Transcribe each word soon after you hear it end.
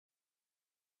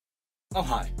Oh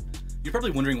hi, you're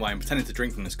probably wondering why I'm pretending to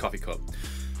drink from this coffee cup.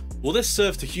 Will this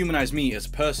serve to humanize me as a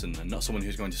person and not someone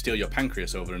who's going to steal your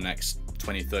pancreas over the next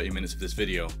 20-30 minutes of this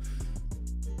video?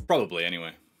 Probably,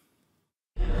 anyway.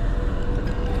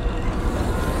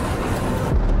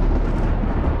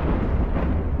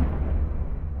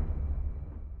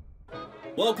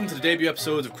 Welcome to the debut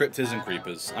episode of Cryptids and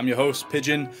Creepers. I'm your host,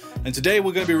 Pigeon, and today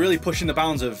we're going to be really pushing the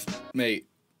bounds of, mate,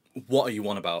 what are you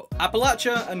on about?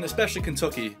 Appalachia, and especially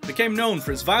Kentucky, became known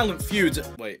for its violent feuds.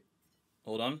 Wait,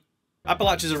 hold on.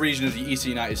 Appalachia is a region of the eastern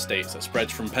United States that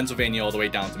spreads from Pennsylvania all the way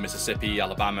down to Mississippi,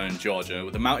 Alabama, and Georgia,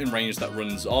 with a mountain range that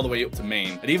runs all the way up to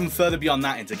Maine, and even further beyond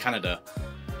that into Canada.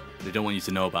 They don't want you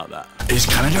to know about that. Is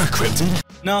Canada a cryptid?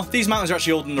 No, these mountains are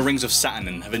actually older than the rings of Saturn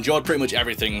and have endured pretty much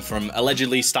everything from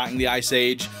allegedly starting the Ice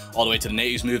Age, all the way to the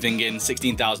natives moving in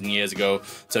 16,000 years ago,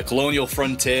 to colonial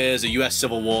frontiers, a US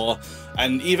Civil War,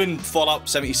 and even Fallout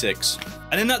 76.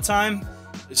 And in that time,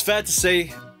 it's fair to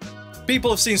say, people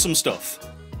have seen some stuff,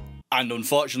 and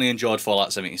unfortunately enjoyed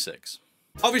Fallout 76.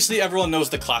 Obviously everyone knows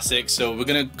the classics, so we're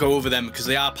gonna go over them because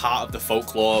they are part of the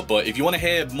folklore, but if you want to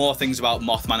hear more things about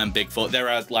Mothman and Bigfoot, there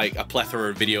are like a plethora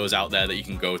of videos out there that you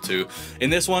can go to. In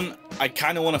this one, I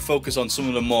kind of want to focus on some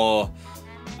of the more,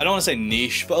 I don't want to say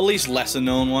niche, but at least lesser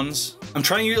known ones. I'm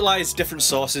trying to utilize different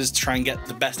sources to try and get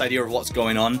the best idea of what's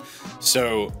going on,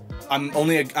 so I'm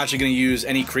only actually going to use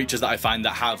any creatures that I find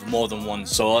that have more than one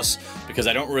source, because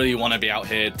I don't really want to be out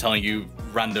here telling you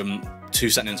random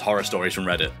two-sentence horror stories from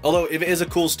Reddit. Although, if it is a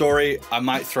cool story, I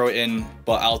might throw it in,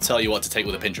 but I'll tell you what to take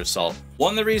with a pinch of salt.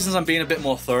 One of the reasons I'm being a bit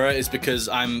more thorough is because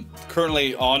I'm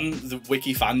currently on the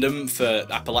wiki fandom for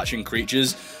Appalachian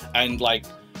creatures, and like,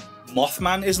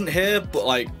 Mothman isn't here, but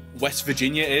like, West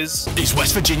Virginia is. Is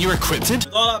West Virginia a cryptid?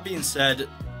 With all that being said,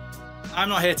 I'm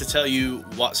not here to tell you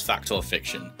what's fact or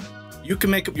fiction. You can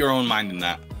make up your own mind in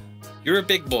that. You're a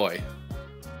big boy,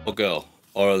 or girl,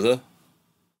 or other,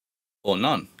 or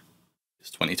none. It's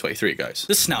 2023, guys.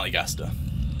 The Snallygaster.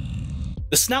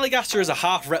 The Snallygaster is a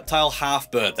half-reptile,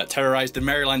 half-bird that terrorized the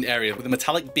Maryland area with a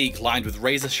metallic beak lined with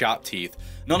razor-sharp teeth,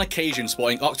 and on occasion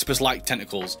sporting octopus-like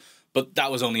tentacles, but that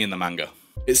was only in the manga.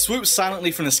 It swoops silently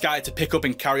from the sky to pick up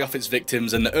and carry off its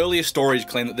victims, and the earliest stories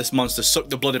claim that this monster sucked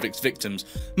the blood of its victims,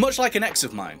 much like an ex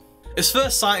of mine. Its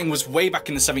first sighting was way back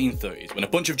in the 1730s, when a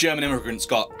bunch of German immigrants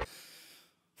got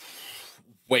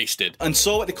wasted, and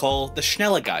saw what they call the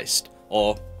Schnellergeist,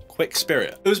 or quick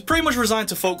spirit. It was pretty much resigned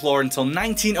to folklore until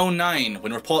 1909,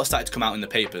 when reports started to come out in the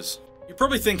papers. You're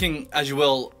probably thinking, as you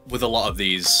will with a lot of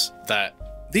these,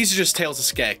 that these are just tales to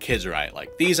scare kids, right?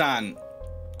 Like, these aren't,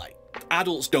 like,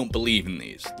 adults don't believe in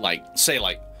these. Like, say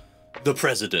like, the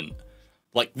president.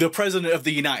 Like, the president of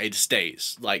the United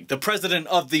States. Like, the president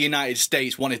of the United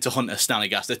States wanted to hunt a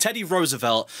Snallygaster. Teddy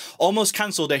Roosevelt almost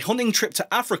cancelled a hunting trip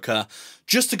to Africa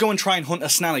just to go and try and hunt a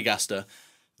Snallygaster.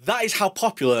 That is how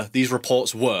popular these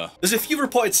reports were. There's a few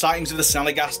reported sightings of the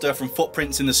Snallygaster, from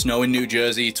footprints in the snow in New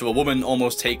Jersey to a woman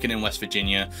almost taken in West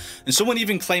Virginia, and someone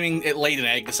even claiming it laid an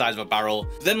egg the size of a barrel.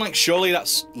 But then, like, surely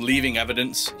that's leaving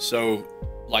evidence, so,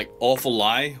 like, awful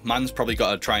lie. Man's probably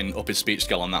got to try and up his speech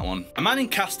skill on that one. A man in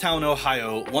Casstown,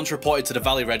 Ohio once reported to the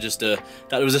Valley Register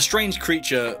that there was a strange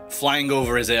creature flying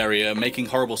over his area making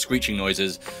horrible screeching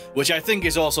noises, which I think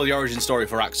is also the origin story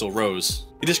for Axl Rose.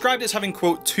 He described it as having,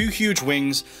 quote, 2 huge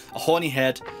wings, a horny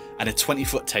head, and a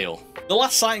 20-foot tail. The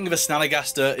last sighting of a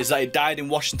Snallygaster is that it died in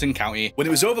Washington County when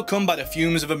it was overcome by the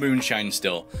fumes of a moonshine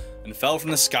still, and fell from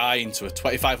the sky into a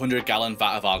 2,500-gallon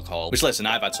vat of alcohol. Which, listen,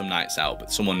 I've had some nights out,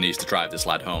 but someone needs to drive this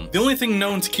lad home. The only thing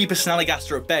known to keep a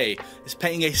Snallygaster at bay is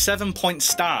painting a 7-point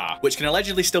star, which can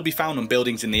allegedly still be found on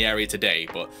buildings in the area today,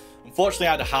 but unfortunately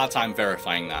I had a hard time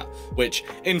verifying that, which,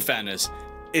 in fairness,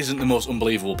 isn't the most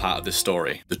unbelievable part of this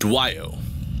story. The Dwyo.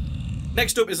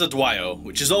 Next up is the Dwyo,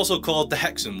 which is also called the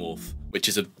Hexen Wolf, which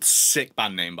is a sick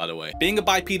band name, by the way. Being a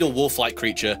bipedal wolf-like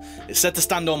creature, it's said to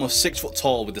stand almost 6 foot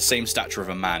tall with the same stature of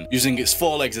a man, using its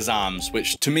 4 legs as arms,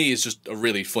 which to me is just a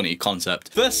really funny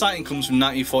concept. First sighting comes from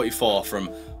 1944 from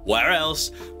where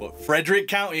else but Frederick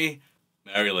County,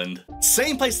 Maryland.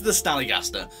 Same place as the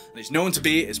Snallygaster, and it's known to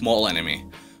be its mortal enemy,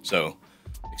 so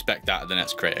expect that at the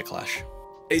next creator clash.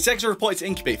 Its eggs are reported to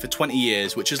incubate for 20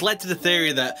 years, which has led to the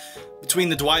theory that between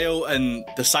the Dwyo and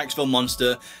the Sykesville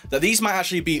monster, that these might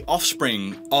actually be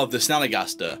offspring of the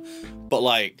Snallygaster. But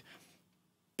like,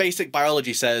 basic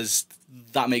biology says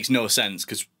that makes no sense,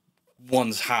 because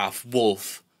one's half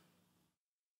wolf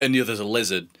and the other's a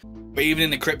lizard. But even in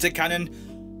the cryptid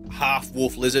canon, half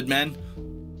wolf lizard men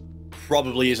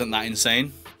probably isn't that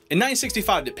insane. In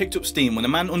 1965, it picked up steam when a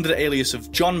man under the alias of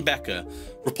John Becker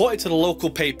reported to the local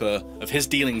paper of his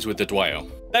dealings with the Dwyo.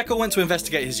 Becker went to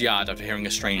investigate his yard after hearing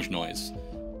a strange noise.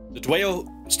 The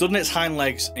Dwayyo stood on its hind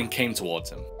legs and came towards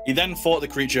him. He then fought the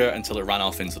creature until it ran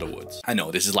off into the woods. I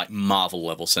know, this is like Marvel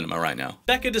level cinema right now.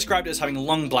 Becker described it as having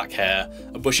long black hair,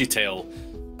 a bushy tail,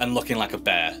 and looking like a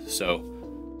bear, so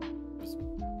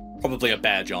probably a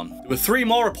bear, John. There were 3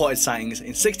 more reported sightings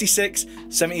in 66,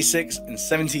 76, and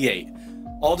 78,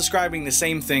 all describing the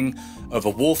same thing of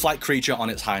a wolf-like creature on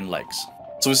its hind legs.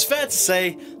 So it's fair to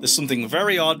say there's something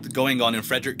very odd going on in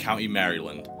Frederick County,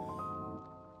 Maryland.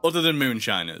 Other than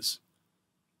moonshiners.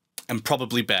 And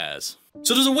probably bears.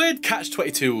 So there's a weird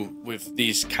catch-22 with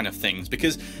these kind of things,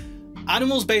 because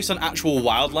animals based on actual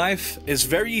wildlife, it's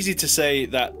very easy to say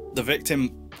that the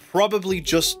victim probably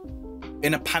just,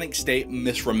 in a panic state,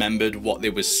 misremembered what they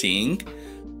were seeing.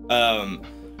 But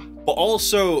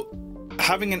also,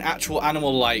 having an actual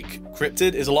animal like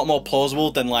cryptid is a lot more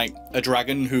plausible than like a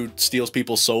dragon who steals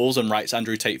people's souls and writes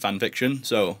Andrew Tate fanfiction.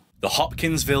 So, the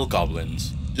Hopkinsville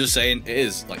Goblins. Just saying, it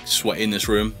is like sweaty in this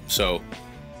room, so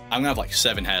I'm gonna have like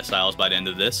 7 hairstyles by the end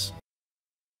of this.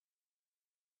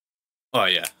 Oh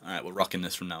yeah, alright, we're rocking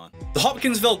this from now on. The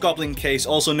Hopkinsville Goblin case,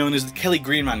 also known as the Kelly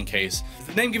Greenman case, is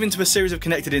the name given to a series of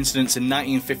connected incidents in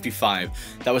 1955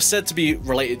 that was said to be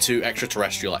related to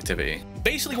extraterrestrial activity.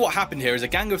 Basically what happened here is a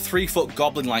gang of 3-foot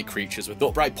goblin-like creatures with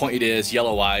upright pointed ears,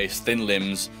 yellow eyes, thin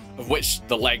limbs, of which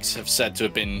the legs have said to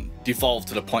have been devolved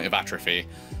to the point of atrophy,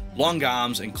 long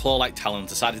arms and claw-like talons,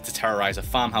 decided to terrorize a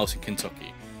farmhouse in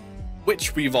Kentucky,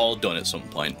 which we've all done at some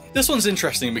point. This one's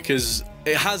interesting because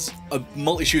it has a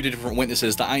multitude of different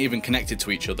witnesses that aren't even connected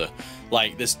to each other.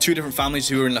 Like, there's 2 different families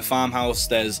who were in the farmhouse,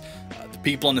 there's the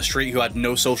people on the street who had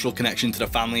no social connection to the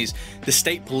families, the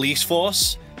state police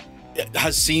force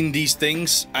has seen these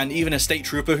things, and even a state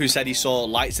trooper who said he saw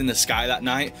lights in the sky that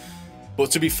night.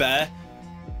 But to be fair,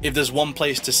 if there's one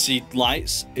place to see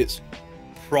lights, it's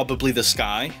probably the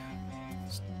sky.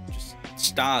 It's just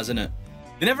stars, innit?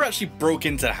 They never actually broke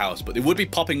into the house, but they would be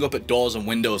popping up at doors and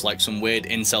windows like some weird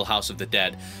incel House of the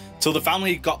Dead, till the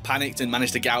family got panicked and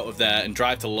managed to get out of there and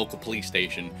drive to the local police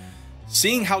station.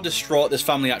 Seeing how distraught this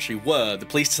family actually were, the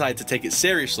police decided to take it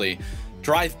seriously,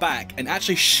 drive back, and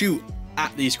actually shoot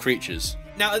at these creatures.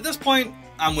 Now at this point,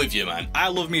 I'm with you, man. I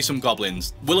love me some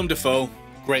goblins. Willem Dafoe,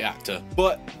 great actor.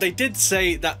 But they did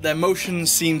say that their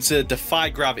motions seem to defy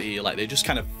gravity, like they just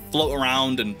kind of float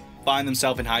around and find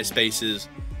themselves in high spaces.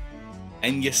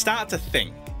 And you start to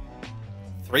think,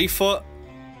 3 foot,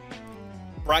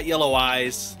 bright yellow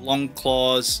eyes, long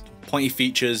claws, pointy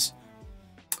features.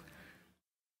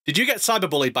 Did you get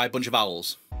cyberbullied by a bunch of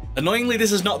owls? Annoyingly,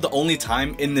 this is not the only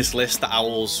time in this list that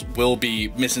owls will be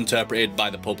misinterpreted by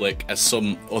the public as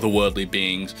some otherworldly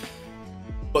beings.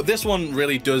 But this one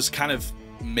really does kind of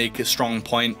make a strong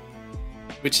point,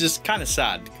 which is kind of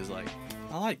sad, because like,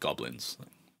 I like goblins.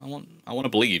 I want to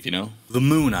believe, you know? The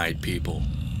Moon-Eyed People.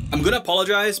 I'm gonna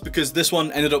apologize because this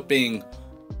one ended up being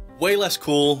way less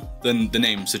cool than the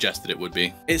name suggested it would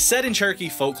be. It's said in Cherokee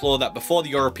folklore that before the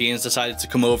Europeans decided to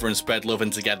come over and spread love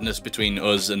and togetherness between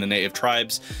us and the native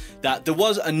tribes, that there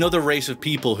was another race of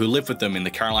people who lived with them in the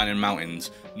Carolina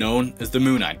Mountains, known as the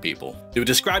Moon-Eyed People. They were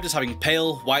described as having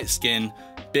pale, white skin,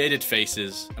 bearded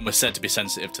faces, and were said to be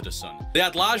sensitive to the sun. They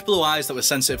had large blue eyes that were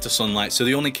sensitive to sunlight, so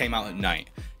they only came out at night.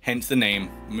 Hence the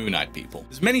name Moon-Eyed People.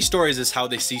 There's many stories as how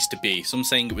they ceased to be, some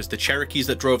saying it was the Cherokees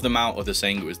that drove them out, others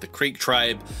saying it was the Creek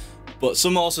tribe, but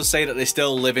some also say that they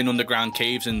still live in underground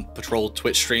caves and patrol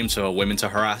Twitch streams for women to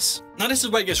harass. Now this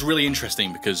is where it gets really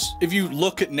interesting, because if you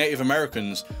look at Native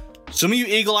Americans, some of you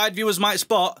eagle-eyed viewers might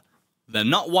spot, they're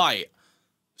not white.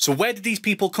 So where did these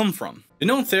people come from? The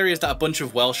known theory is that a bunch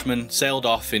of Welshmen sailed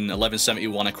off in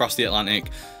 1171 across the Atlantic,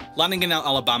 landing in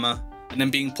Alabama, and then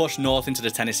being pushed north into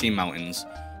the Tennessee mountains,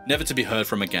 never to be heard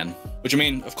from again. Which, I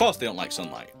mean, of course they don't like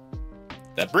sunlight.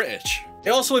 They're British.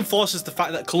 It also enforces the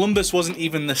fact that Columbus wasn't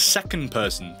even the second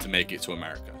person to make it to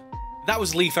America. That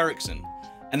was Leif Erikson.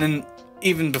 And then,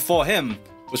 even before him,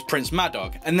 was Prince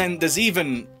Madoc. And then there's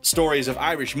even stories of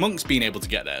Irish monks being able to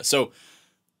get there. So,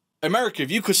 America,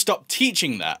 if you could stop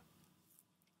teaching that,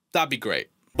 that'd be great.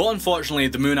 But unfortunately,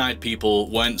 the Moon-Eyed People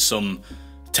weren't some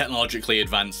technologically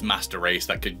advanced master race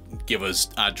that could give us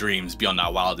our dreams beyond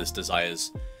our wildest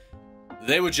desires.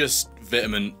 They were just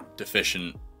vitamin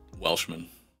deficient Welshmen.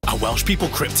 Are Welsh people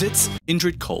cryptids?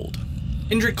 Indrid Cold.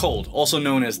 Indrid Cold, also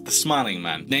known as the Smiling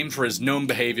Man, named for his known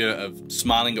behavior of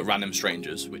smiling at random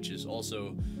strangers, which is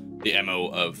also the MO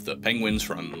of the penguins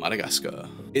from Madagascar.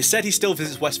 It's said he still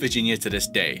visits West Virginia to this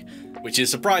day, which is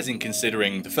surprising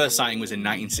considering the first sighting was in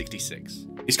 1966.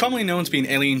 He's commonly known to be an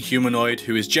alien humanoid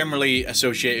who is generally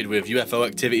associated with UFO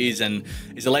activities and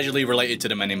is allegedly related to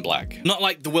the Men in Black. Not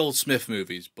like the Will Smith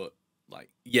movies, but like,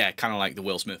 yeah, kind of like the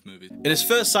Will Smith movies. In his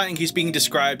first sighting, he's being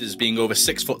described as being over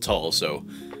 6 foot tall, so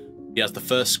He has the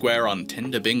first square on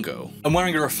Tinder bingo. And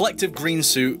wearing a reflective green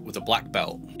suit with a black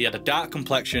belt. He had a dark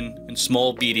complexion and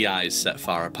small beady eyes set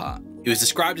far apart. He was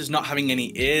described as not having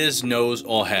any ears, nose,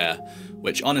 or hair,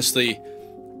 which honestly,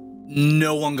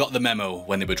 no one got the memo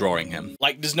when they were drawing him.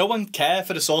 Like, does no one care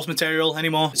for the source material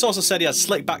anymore? It's also said he had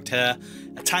slick backed hair,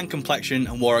 a tan complexion,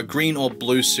 and wore a green or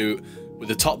blue suit with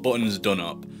the top buttons done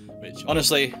up, which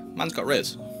honestly, man's got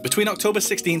riz. Between October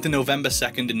 16th and November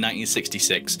 2nd in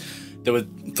 1966, there were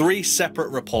 3 separate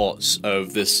reports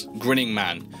of this grinning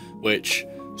man, which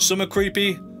some are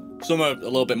creepy, some are a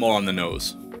little bit more on the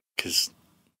nose, because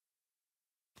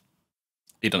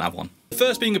he don't have one. The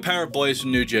first being a pair of boys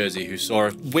from New Jersey who saw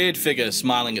a weird figure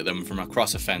smiling at them from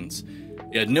across a fence.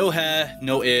 He had no hair,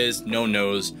 no ears, no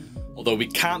nose, although we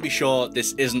can't be sure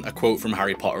this isn't a quote from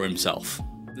Harry Potter himself.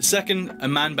 The second, a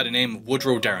man by the name of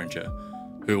Woodrow Derringer,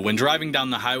 who when driving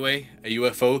down the highway, a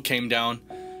UFO came down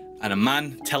and a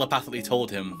man telepathically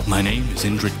told him, My name is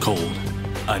Indrid Cold.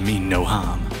 I mean no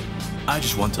harm. I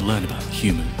just want to learn about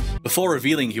humans. Before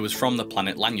revealing he was from the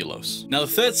planet Lanulos. Now the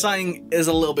third sighting is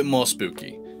a little bit more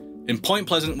spooky. In Point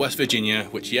Pleasant, West Virginia,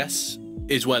 which yes,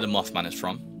 is where the Mothman is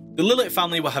from, the Lilith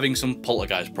family were having some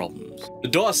poltergeist problems. The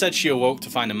daughter said she awoke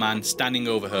to find a man standing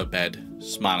over her bed,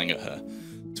 smiling at her,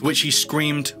 to which she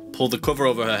screamed, pulled the cover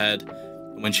over her head,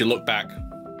 and when she looked back,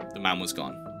 the man was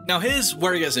gone. Now here's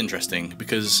where it gets interesting,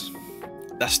 because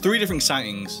that's 3 different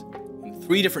sightings in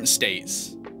 3 different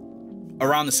states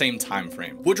around the same time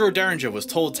frame. Woodrow Derringer was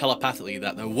told telepathically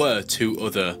that there were 2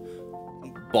 other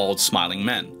bald smiling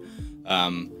men,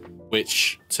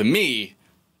 which to me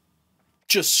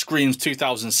just screams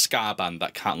 2000 ska band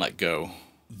that can't let go.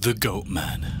 The Goat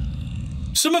Man.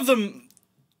 Some of them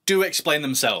do explain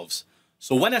themselves.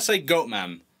 So when I say Goat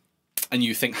Man and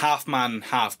you think half man,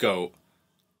 half goat,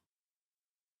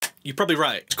 you're probably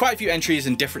right. There's quite a few entries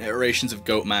in different iterations of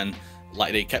Goat Man.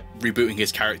 Like, they kept rebooting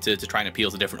his character to try and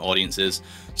appeal to different audiences.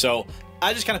 So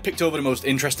I just kind of picked over the most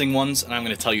interesting ones, and I'm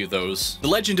going to tell you those. The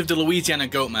legend of the Louisiana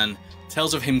Goat Man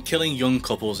tells of him killing young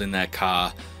couples in their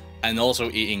car and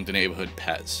also eating the neighborhood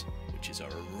pets, which is a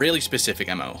really specific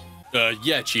MO.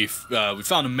 Yeah, Chief, we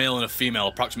found a male and a female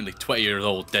approximately 20 years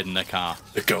old dead in their car.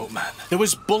 The Goat Man. There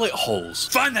was bullet holes.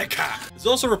 Find their car! There's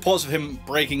also reports of him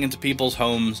breaking into people's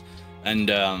homes and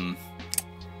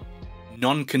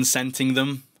non-consenting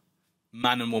them,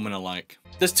 man and woman alike.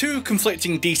 There's 2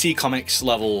 conflicting DC Comics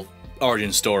level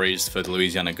origin stories for the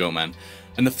Louisiana Goat Man.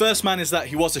 And the first man is that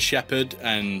he was a shepherd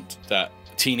and that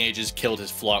teenagers killed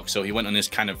his flock, so he went on this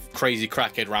kind of crazy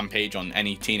crackhead rampage on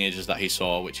any teenagers that he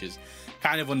saw, which is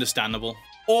kind of understandable.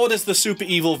 Or there's the super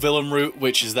evil villain route,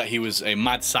 which is that he was a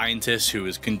mad scientist who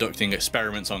was conducting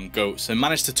experiments on goats and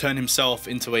managed to turn himself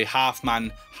into a half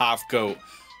man, half goat,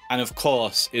 and of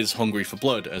course is hungry for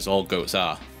blood, as all goats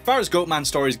are. As far as Goat Man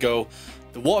stories go,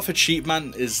 the Waterford Sheep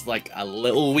Man is like a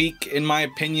little weak in my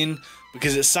opinion,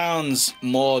 because it sounds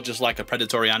more just like a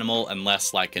predatory animal and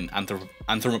less like an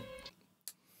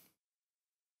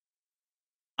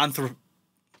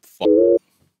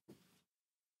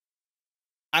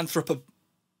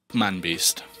man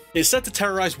beast. It's said to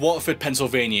terrorize Waterford,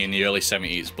 Pennsylvania in the early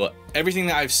 70s, but everything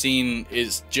that I've seen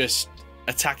is just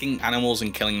attacking animals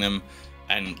and killing them,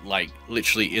 and like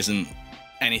literally isn't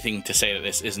anything to say that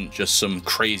this isn't just some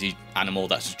crazy animal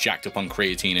that's jacked up on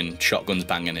creatine and shotguns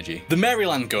bang energy. The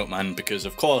Maryland Goat Man, because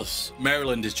of course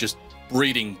Maryland is just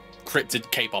breeding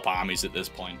cryptid K-pop armies at this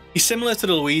point. He's similar to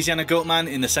the Louisiana Goat Man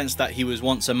in the sense that he was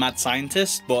once a mad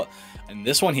scientist, but in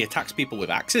this one he attacks people with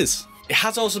axes. It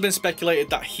has also been speculated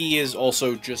that he is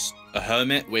also just a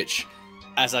hermit, which,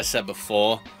 as I said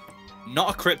before,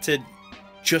 not a cryptid,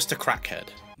 just a crackhead.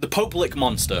 The Pope Lick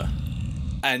Monster.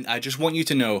 And I just want you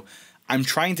to know, I'm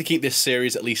trying to keep this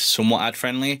series at least somewhat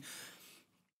ad-friendly,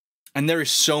 and there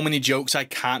is so many jokes I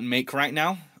can't make right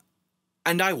now,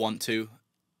 and I want to,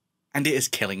 and it is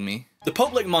killing me. The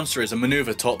Pope Lick Monster is a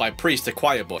maneuver taught by priest to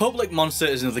choir boy. Pope Lick Monster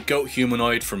is another goat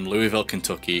humanoid from Louisville,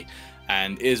 Kentucky,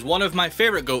 and is one of my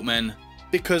favourite goat men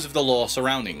because of the lore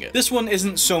surrounding it. This one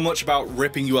isn't so much about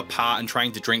ripping you apart and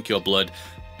trying to drink your blood,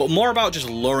 but more about just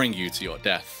luring you to your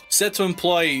death. Said to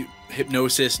employ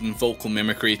hypnosis and vocal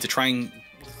mimicry to try and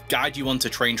guide you onto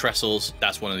train trestles.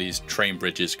 That's one of these train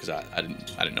bridges, because I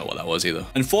didn't know what that was either.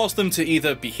 And force them to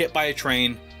either be hit by a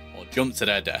train or jump to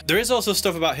their death. There is also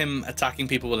stuff about him attacking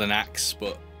people with an axe,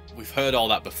 but we've heard all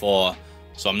that before,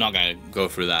 so I'm not going to go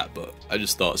through that, but I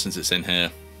just thought since it's in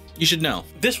here, you should know.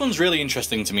 This one's really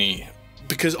interesting to me,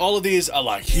 because all of these are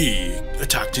like, he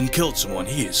attacked and killed someone,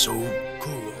 he is so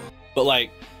cool. But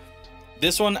like,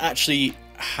 this one actually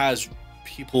has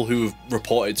people who've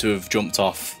reported to have jumped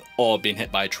off or been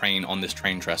hit by a train on this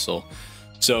train trestle.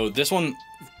 So this one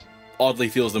oddly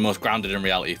feels the most grounded in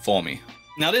reality for me.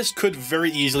 Now this could very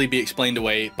easily be explained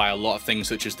away by a lot of things,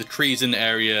 such as the trees in the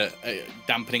area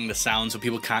dampening the sound so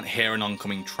people can't hear an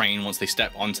oncoming train once they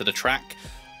step onto the track,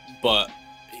 but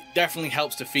it definitely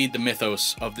helps to feed the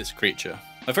mythos of this creature.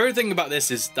 My favorite thing about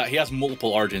this is that he has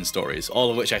multiple origin stories,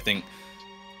 all of which I think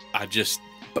are just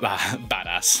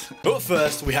badass. But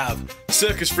first, we have a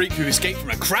circus freak who escaped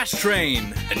from a crash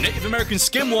train, a Native American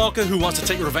skinwalker who wants to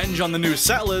take revenge on the new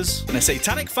settlers, and a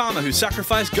satanic farmer who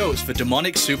sacrificed goats for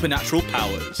demonic supernatural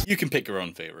powers. You can pick your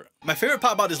own favorite. My favorite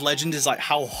part about this legend is like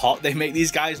how hot they make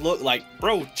these guys look. Like,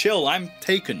 bro, chill, I'm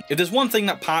taken. If there's one thing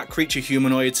that part creature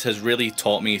humanoids has really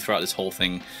taught me throughout this whole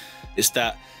thing, it's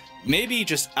that maybe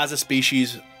just as a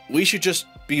species, we should just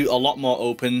be a lot more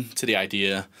open to the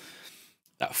idea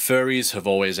that furries have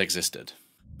always existed.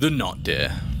 The Not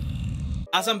Deer.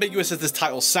 As ambiguous as this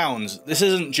title sounds, this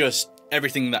isn't just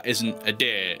everything that isn't a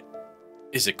deer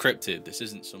is a cryptid. This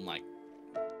isn't some like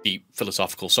deep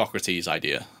philosophical Socrates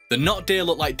idea. The Not Deer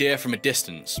look like deer from a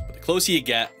distance, but the closer you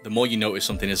get, the more you notice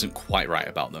something isn't quite right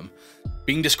about them.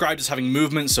 Being described as having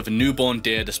movements of a newborn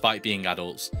deer despite being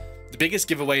adults, the biggest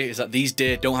giveaway is that these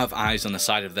deer don't have eyes on the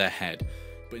side of their head,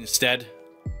 but instead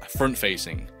are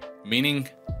front-facing, meaning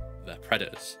they're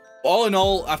predators. All in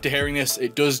all, after hearing this,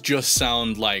 it does just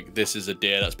sound like this is a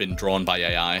deer that's been drawn by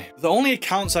AI. The only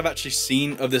accounts I've actually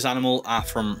seen of this animal are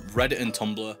from Reddit and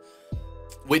Tumblr,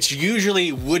 which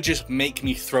usually would just make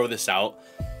me throw this out.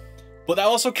 But that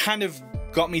also kind of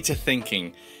got me to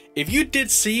thinking, if you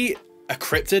did see a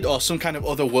cryptid or some kind of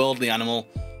otherworldly animal,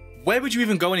 where would you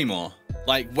even go anymore?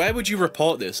 Like, where would you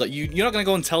report this? Like, you're not gonna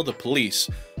go and tell the police.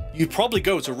 You'd probably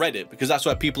go to Reddit because that's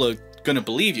where people are gonna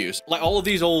believe you. Like, all of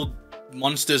these old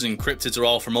monsters and cryptids are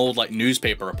all from old like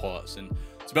newspaper reports, and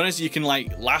to be honest, you can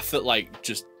like laugh at like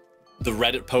just the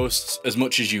Reddit posts as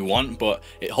much as you want, but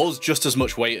it holds just as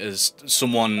much weight as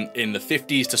someone in the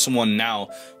 50s to someone now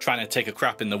trying to take a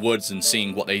crap in the woods and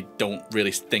seeing what they don't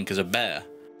really think is a bear.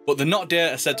 But the Not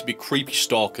Deer are said to be creepy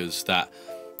stalkers that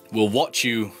will watch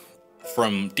you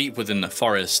from deep within the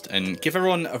forest and give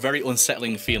everyone a very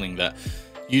unsettling feeling that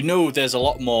you know there's a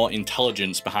lot more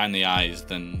intelligence behind the eyes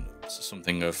than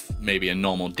something of maybe a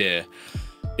normal deer.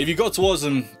 If you go towards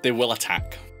them, they will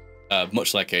attack,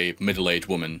 much like a middle-aged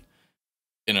woman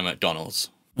in a McDonald's.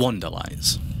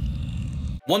 Wonderlights.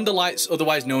 Wonderlights,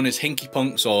 otherwise known as hinky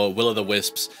punks or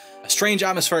will-o'-the-wisps, are strange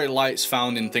atmospheric lights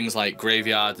found in things like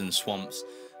graveyards and swamps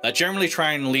that generally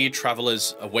try and lead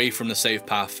travelers away from the safe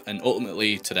path and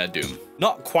ultimately to their doom.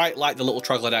 Not quite like the little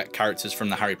troglodyte characters from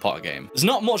the Harry Potter game. There's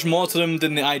not much more to them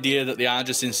than the idea that they are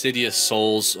just insidious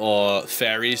souls or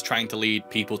fairies trying to lead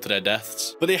people to their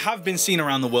deaths. But they have been seen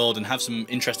around the world and have some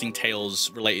interesting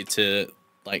tales related to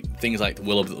like things like the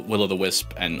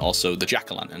will-o'-the-wisp and also the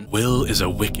jack-o'-lantern. Will is a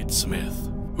wicked smith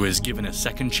who is given a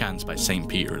second chance by St.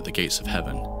 Peter at the gates of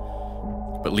heaven,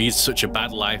 but leads such a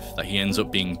bad life that he ends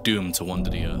up being doomed to wander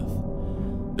the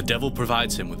earth. The devil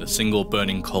provides him with a single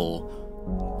burning coal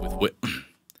with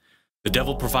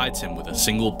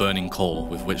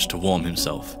which to warm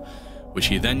himself, which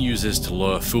he then uses to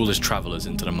lure foolish travelers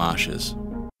into the marshes.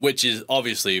 Which is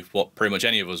obviously what pretty much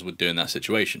any of us would do in that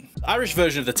situation. The Irish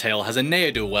version of the tale has a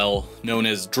ne'er-do-well known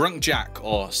as Drunk Jack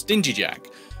or Stingy Jack,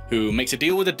 who makes a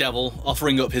deal with the devil,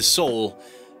 offering up his soul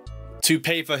to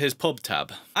pay for his pub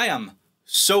tab. I am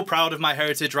so proud of my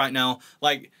heritage right now.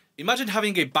 Like, imagine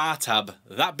having a bar tab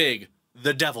that big,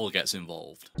 the devil gets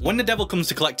involved. When the devil comes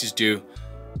to collect his due,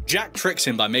 Jack tricks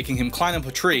him by making him climb up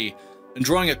a tree and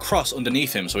drawing a cross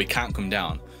underneath him so he can't come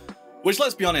down. Which,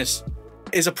 let's be honest,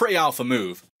 is a pretty alpha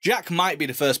move. Jack might be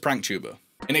the first prank tuber.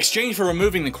 In exchange for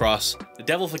removing the cross, the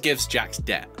devil forgives Jack's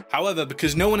debt. However,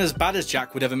 because no one as bad as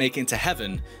Jack would ever make it into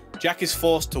heaven, Jack is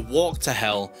forced to walk to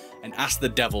hell and ask the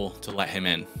devil to let him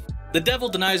in. The devil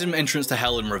denies him entrance to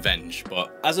hell in revenge,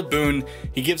 but as a boon,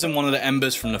 he gives him one of the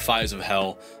embers from the fires of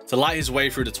hell to light his way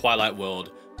through the twilight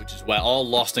world, which is where all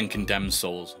lost and condemned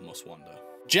souls must wander.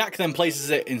 Jack then places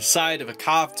it inside of a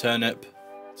carved turnip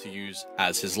to use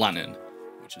as his lantern,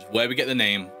 which is where we get the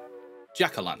name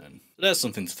Jack-o'-lantern. So there's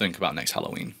something to think about next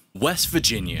Halloween. West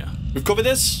Virginia. We've covered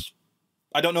this.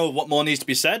 I don't know what more needs to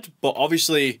be said, but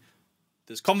obviously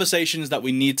there's conversations that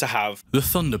we need to have. The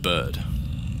Thunderbird.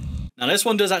 Now this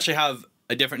one does actually have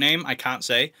a different name, I can't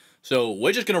say, so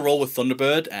we're just going to roll with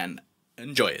Thunderbird and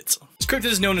enjoy it. This cryptid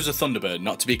is known as a Thunderbird,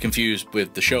 not to be confused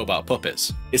with the show about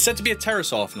puppets. It's said to be a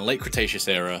pterosaur from the late Cretaceous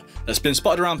era that's been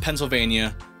spotted around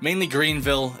Pennsylvania, mainly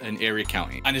Greenville and Erie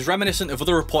County, and is reminiscent of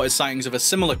other reported sightings of a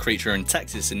similar creature in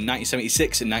Texas in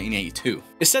 1976 and 1982.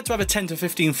 It's said to have a 10 to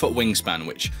 15 foot wingspan,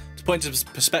 which, to put into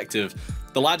perspective,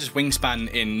 The largest wingspan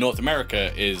in North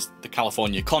America is the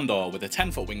California condor with a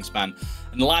 10-foot wingspan,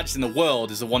 and the largest in the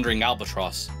world is the wandering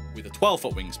albatross with a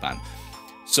 12-foot wingspan.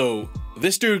 So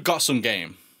this dude got some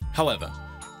game. However,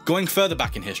 going further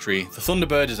back in history, the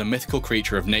thunderbird is a mythical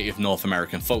creature of native North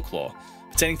American folklore,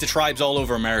 pertaining to tribes all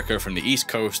over America from the East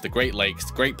Coast, the Great Lakes,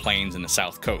 the Great Plains, and the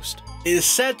South Coast. It is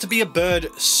said to be a bird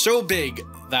so big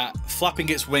that flapping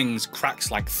its wings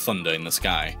cracks like thunder in the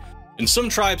sky. And some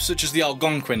tribes, such as the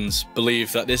Algonquins,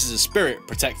 believe that this is a spirit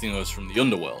protecting us from the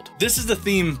underworld. This is the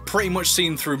theme pretty much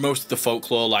seen through most of the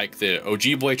folklore, like the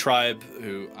Ojibwe tribe,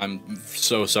 who I'm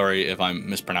so sorry if I'm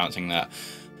mispronouncing that.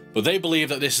 But they believe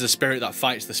that this is a spirit that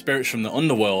fights the spirits from the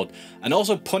underworld and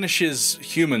also punishes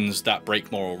humans that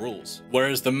break moral rules.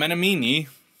 Whereas the Menominee,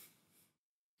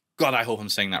 God, I hope I'm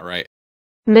saying that right,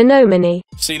 Menominee,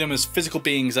 see them as physical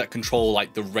beings that control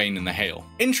like the rain and the hail.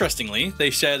 Interestingly, they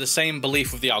share the same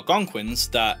belief with the Algonquins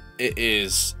that it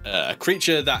is a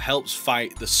creature that helps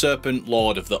fight the serpent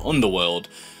lord of the underworld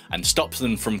and stops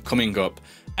them from coming up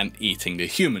and eating the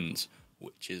humans,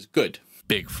 which is good.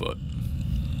 Bigfoot.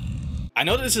 I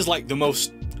know that this is like the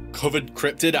most covered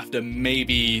cryptid after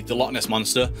maybe the Loch Ness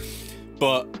Monster,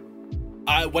 but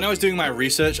when I was doing my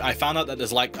research, I found out that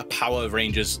there's like a Power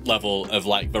Rangers level of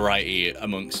like variety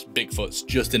amongst Bigfoots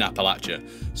just in Appalachia.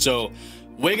 So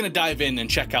we're gonna dive in and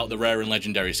check out the rare and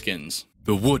legendary skins.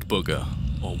 The wood bugger,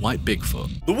 or white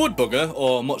Bigfoot. The wood bugger,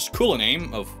 or much cooler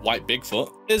name of white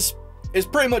Bigfoot, is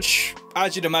pretty much,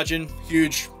 as you'd imagine,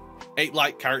 huge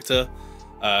ape-like character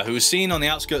who was seen on the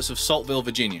outskirts of Saltville,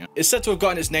 Virginia. It's said to have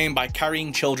gotten its name by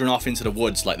carrying children off into the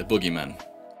woods like the boogeyman,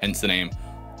 hence the name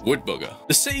wood bugger.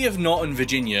 The city of Norton,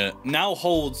 Virginia now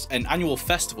holds an annual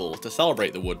festival to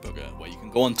celebrate the wood bugger, where you can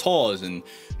go on tours and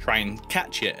try and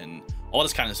catch it and all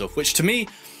this kind of stuff, which to me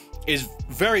is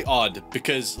very odd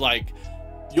because like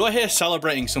you're here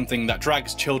celebrating something that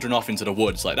drags children off into the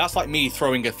woods. Like that's like me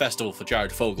throwing a festival for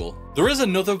Jared Fogle. There is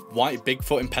another white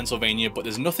Bigfoot in Pennsylvania, but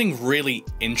there's nothing really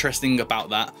interesting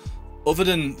about that other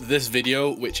than this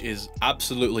video, which is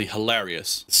absolutely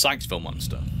hilarious. The Sykesville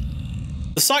Monster.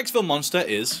 The Sykesville Monster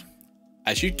is,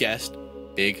 as you'd guessed,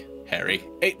 big, hairy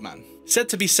ape man. Said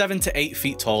to be 7 to 8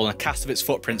 feet tall, and a cast of its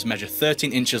footprints measure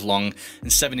 13 inches long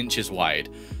and 7 inches wide.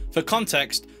 For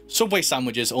context, Subway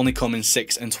sandwiches only come in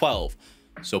 6 and 12,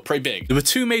 so pretty big. There were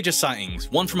 2 major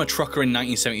sightings, one from a trucker in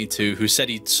 1972 who said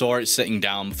he saw it sitting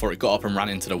down before it got up and ran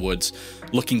into the woods,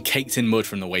 looking caked in mud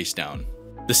from the waist down.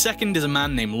 The second is a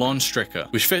man named Lon Stricker,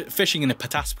 who was fishing in a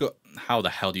Patasco... How the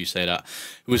hell do you say that?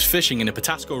 Who was fishing in a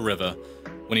Patasco River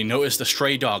when he noticed a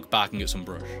stray dog barking at some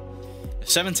brush. A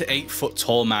 7 to 8 foot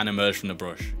tall man emerged from the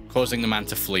brush, causing the man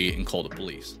to flee and call the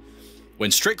police. When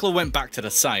Strickler went back to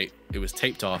the site, it was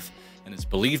taped off and is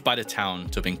believed by the town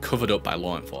to have been covered up by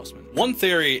law enforcement. One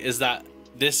theory is that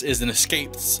this is an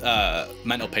escaped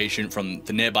mental patient from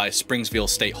the nearby Springsville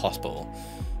State Hospital.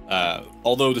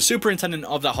 Although the superintendent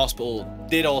of that hospital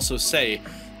did also say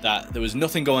that there was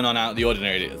nothing going on out of the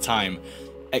ordinary at the time,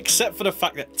 except for the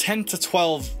fact that 10 to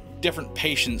 12 different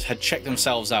patients had checked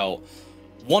themselves out,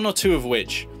 1 or 2 of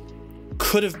which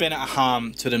could have been at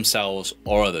harm to themselves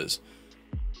or others.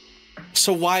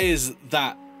 So why is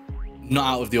that not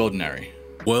out of the ordinary?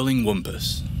 Whirling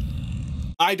Wumpus.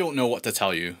 I don't know what to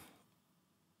tell you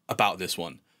about this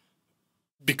one,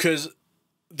 because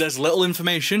there's little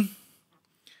information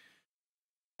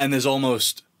and there's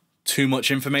almost too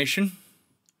much information.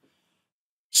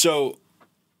 So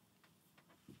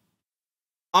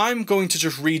I'm going to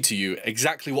just read to you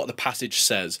exactly what the passage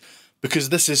says, because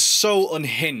this is so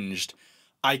unhinged,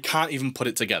 I can't even put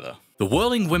it together. The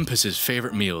Whirling Wimpus'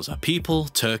 favourite meals are people,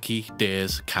 turkey,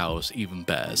 deers, cows, even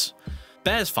bears.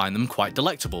 Bears find them quite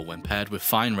delectable when paired with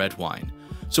fine red wine,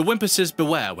 so Wimpuses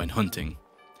beware when hunting.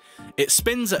 It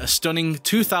spins at a stunning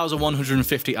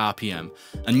 2,150 RPM,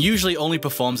 and usually only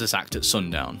performs this act at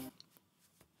sundown.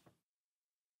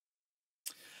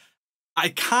 I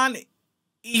can't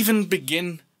even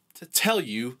begin to tell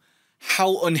you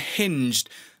how unhinged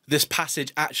this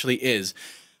passage actually is.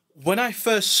 When I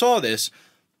first saw this,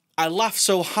 I laughed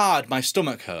so hard my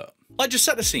stomach hurt. Like, just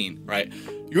set the scene, right?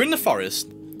 You're in the forest,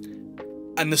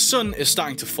 and the sun is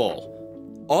starting to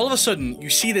fall. All of a sudden, you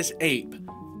see this ape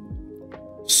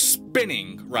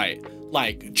spinning, right?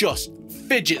 Like, just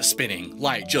fidget spinning,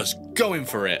 like, just going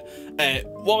for it.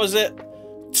 What was it?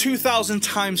 2,000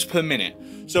 times per minute.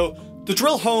 So, to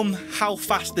drill home how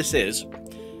fast this is,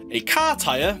 a car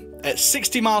tire at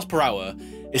 60 miles per hour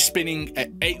is spinning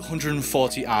at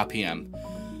 840 RPM.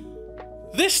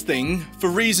 This thing, for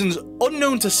reasons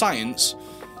unknown to science,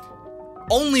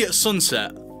 only at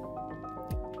sunset,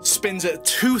 spins at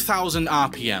 2,000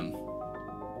 RPM.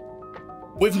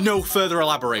 With no further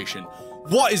elaboration.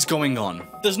 What is going on?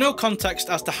 There's no context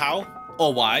as to how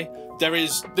or why.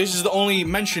 This is the only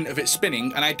mention of it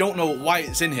spinning, and I don't know why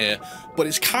it's in here, but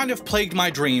it's kind of plagued my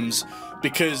dreams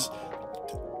because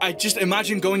I just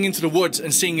imagine going into the woods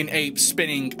and seeing an ape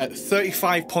spinning at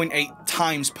 35.8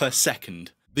 times per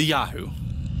second. The Yahoo.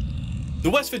 The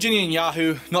West Virginian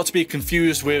Yahoo, not to be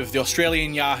confused with the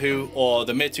Australian Yahoo or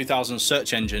the mid-2000s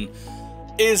search engine,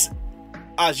 is,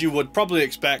 as you would probably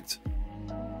expect,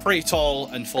 pretty tall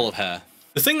and full of hair.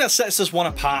 The thing that sets this one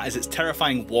apart is its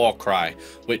terrifying war cry,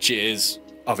 which it is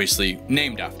obviously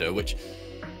named after, which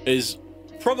is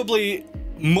probably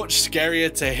much scarier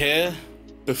to hear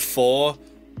before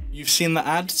you've seen the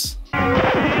ads.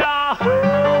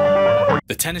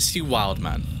 The Tennessee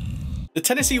Wildman. The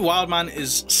Tennessee Wildman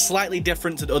is slightly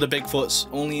different to the other Bigfoots,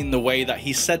 only in the way that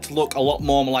he's said to look a lot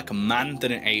more like a man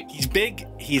than an ape. He's big,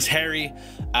 he's hairy,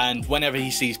 and whenever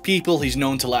he sees people, he's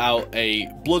known to let out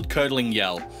a blood-curdling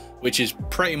yell, which is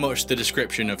pretty much the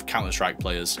description of Counter-Strike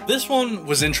players. This one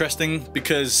was interesting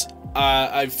because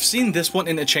I've seen this one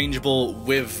interchangeable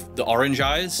with the Orange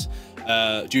Eyes,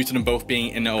 due to them both being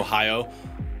in Ohio,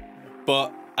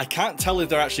 but I can't tell if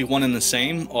they're actually one and the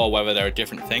same or whether they're a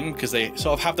different thing because they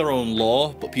sort of have their own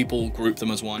lore, but people group them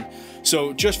as one.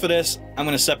 So just for this, I'm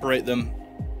going to separate them,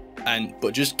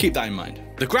 but just keep that in mind.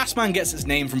 The Grassman gets its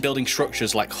name from building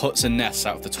structures like huts and nests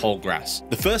out of the tall grass.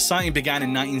 The first sighting began in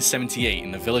 1978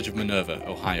 in the village of Minerva,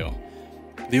 Ohio.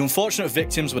 The unfortunate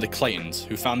victims were the Claytons,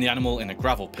 who found the animal in a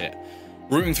gravel pit,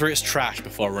 rooting through its trash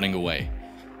before running away.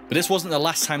 But this wasn't the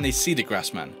last time they'd see the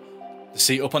Grassman. They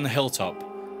see it up on the hilltop,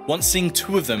 once seeing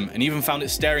two of them, and even found it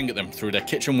staring at them through their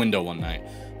kitchen window one night,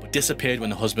 but disappeared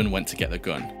when the husband went to get the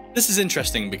gun. This is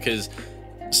interesting because,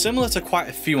 similar to quite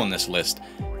a few on this list,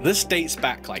 this dates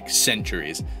back like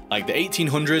centuries. Like the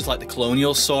 1800s, like the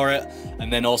colonials saw it,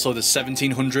 and then also the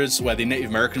 1700s where the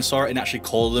Native Americans saw it and actually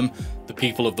called them the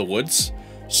people of the woods.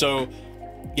 So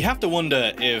you have to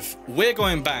wonder if we're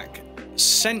going back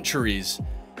centuries,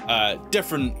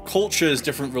 different cultures,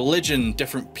 different religion,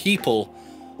 different people,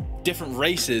 different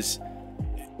races,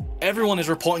 everyone is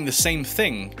reporting the same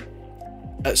thing.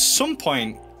 At some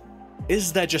point,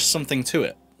 is there just something to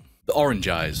it? The Orange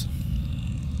Eyes.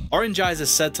 Orange Eyes is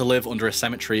said to live under a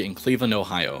cemetery in Cleveland,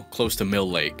 Ohio, close to Mill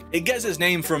Lake. It gets its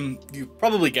name from, you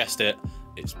probably guessed it,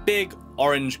 its big,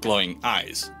 orange, glowing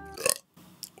eyes.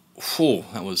 Whew,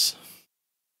 that was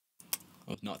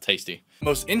not tasty. The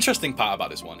most interesting part about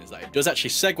this one is that it does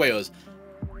actually segue us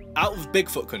out of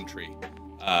Bigfoot country,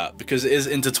 because it is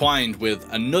intertwined with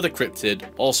another cryptid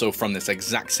also from this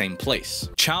exact same place.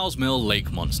 Charles Mill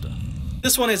Lake Monster.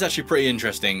 This one is actually pretty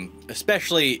interesting,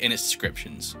 especially in its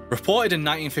descriptions. Reported in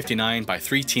 1959 by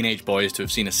 3 teenage boys to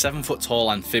have seen a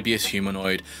 7-foot-tall amphibious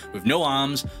humanoid with no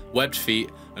arms, webbed feet,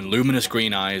 and luminous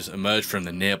green eyes emerge from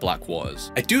the near black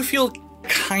waters. I do feel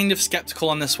kind of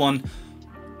skeptical on this one.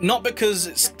 Not because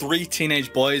it's 3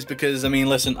 teenage boys, because I mean,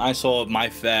 listen, I saw my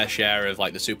fair share of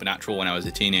like the supernatural when I was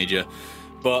a teenager,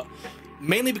 but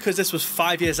mainly because this was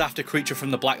 5 years after Creature from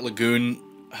the Black Lagoon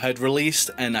had released,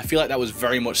 and I feel like that was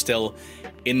very much still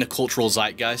in the cultural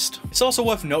zeitgeist. It's also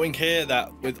worth noting here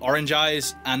that with Orange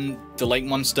Eyes and the Lake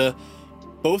Monster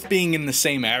both being in the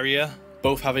same area,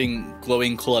 both having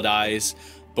glowing colored eyes,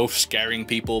 both scaring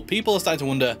people, people are starting to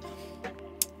wonder,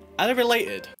 are they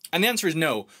related? And the answer is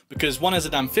no, because one is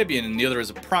an amphibian and the other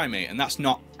is a primate, and that's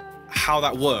not how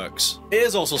that works. It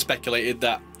is also speculated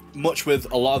that, much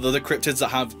with a lot of other cryptids that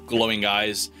have glowing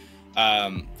eyes,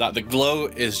 that the glow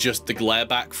is just the glare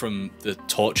back from the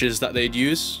torches that they'd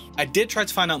use. I did try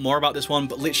to find out more about this one,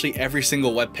 but literally every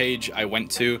single webpage I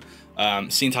went to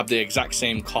seemed to have the exact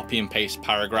same copy and paste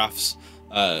paragraphs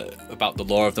about the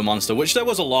lore of the monster, which there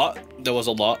was a lot,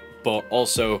 but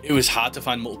also it was hard to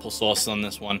find multiple sources on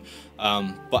this one.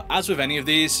 But as with any of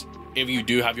these, if you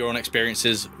do have your own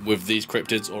experiences with these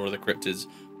cryptids or other cryptids,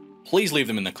 please leave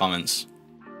them in the comments.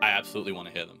 I absolutely want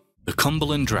to hear them. The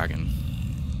Cumberland Dragon.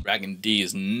 Dragon D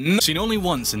is Seen only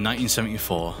once in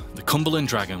 1974, the Cumberland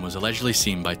Dragon was allegedly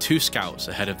seen by 2 scouts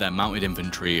ahead of their mounted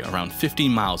infantry around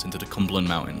 15 miles into the Cumberland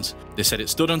Mountains. They said it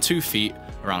stood on 2 feet,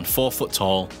 around 4 foot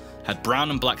tall, had brown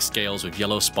and black scales with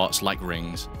yellow spots like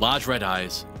rings, large red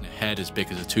eyes, and a head as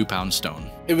big as a 2-pound stone.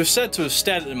 It was said to have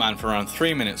stared at the man for around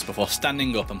 3 minutes before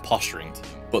standing up and posturing to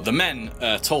him. But the men,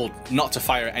 told not to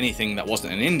fire at anything that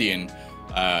wasn't an Indian,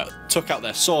 took out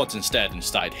their swords instead and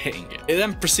started hitting it. It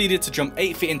then proceeded to jump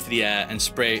 8 feet into the air and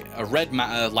spray a red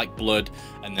matter like blood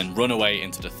and then run away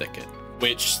into the thicket.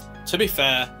 Which, to be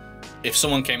fair, if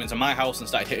someone came into my house and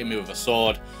started hitting me with a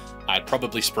sword, I'd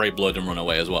probably spray blood and run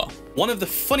away as well. One of the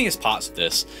funniest parts of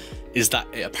this is that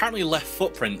it apparently left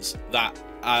footprints that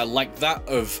are like that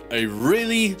of a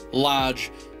really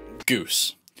large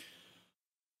Goose.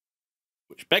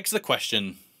 Which begs the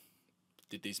question,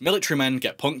 did these military men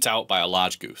get punked out by a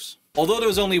large goose? Although there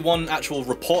was only one actual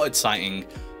reported sighting,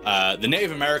 the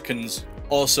Native Americans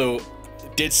also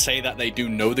did say that they do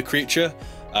know the creature.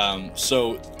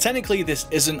 So technically this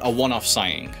isn't a one-off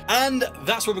sighting. And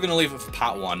that's where we're going to leave it for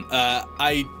part 1.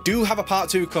 I do have a part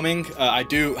 2 coming. I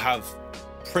do have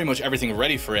pretty much everything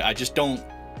ready for it. I just don't...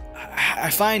 I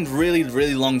find really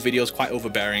long videos quite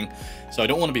overbearing, so I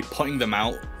don't want to be putting them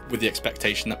out with the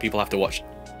expectation that people have to watch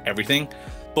everything.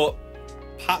 But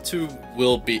part 2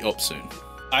 will be up soon.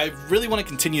 I really want to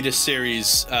continue this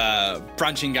series,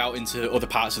 branching out into other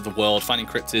parts of the world, finding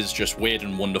cryptids just weird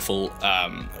and wonderful,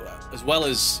 as well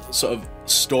as sort of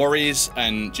stories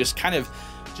and just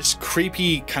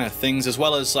creepy kind of things, as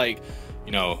well as, like,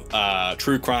 you know,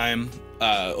 true crime,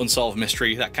 unsolved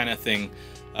mystery, that kind of thing.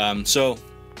 So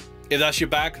if that's your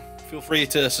bag, feel free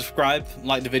to subscribe,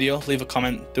 like the video, leave a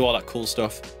comment, do all that cool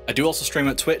stuff. I do also stream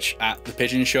at Twitch at The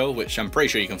Pigeon Show, which I'm pretty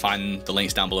sure you can find the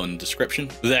links down below in the description.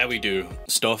 There we do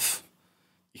stuff.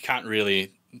 You can't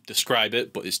really describe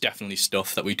it, but it's definitely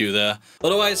stuff that we do there.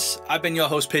 Otherwise, I've been your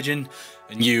host, Pigeon,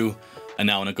 and you are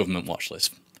now on a government watch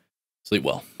list. Sleep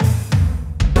well.